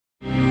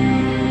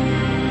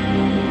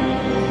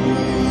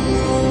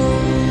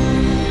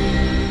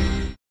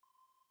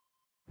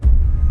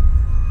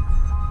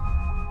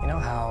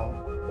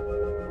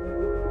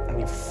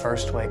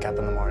first wake up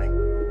in the morning,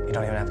 you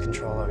don't even have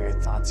control over your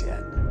thoughts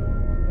yet.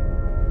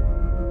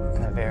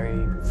 And the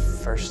very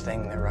first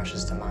thing that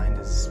rushes to mind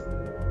is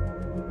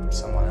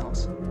someone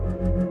else.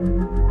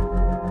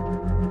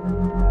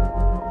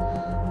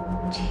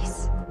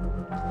 Jeez,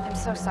 I'm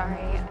so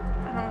sorry.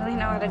 I don't really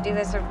know how to do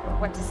this or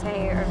what to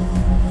say or...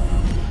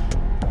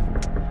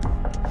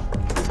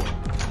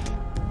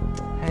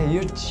 Hey,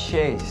 you're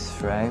Chase,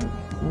 right?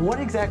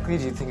 What exactly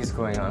do you think is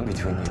going on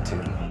between you two?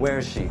 Where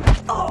is she?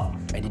 Oh!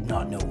 I did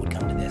not know it would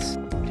come to this.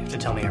 You have to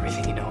tell me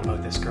everything you know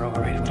about this girl,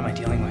 all right? What am I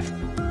dealing with?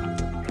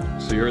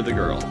 So you're the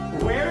girl.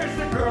 Where is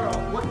the girl?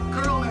 What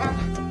girl,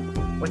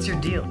 man? What's your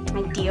deal?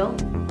 My deal?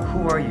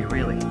 Who are you,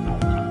 really?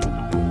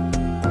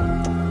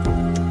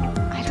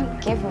 I don't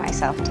give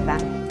myself to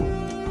them.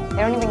 They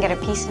don't even get a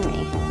piece of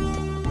me.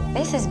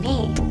 This is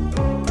me.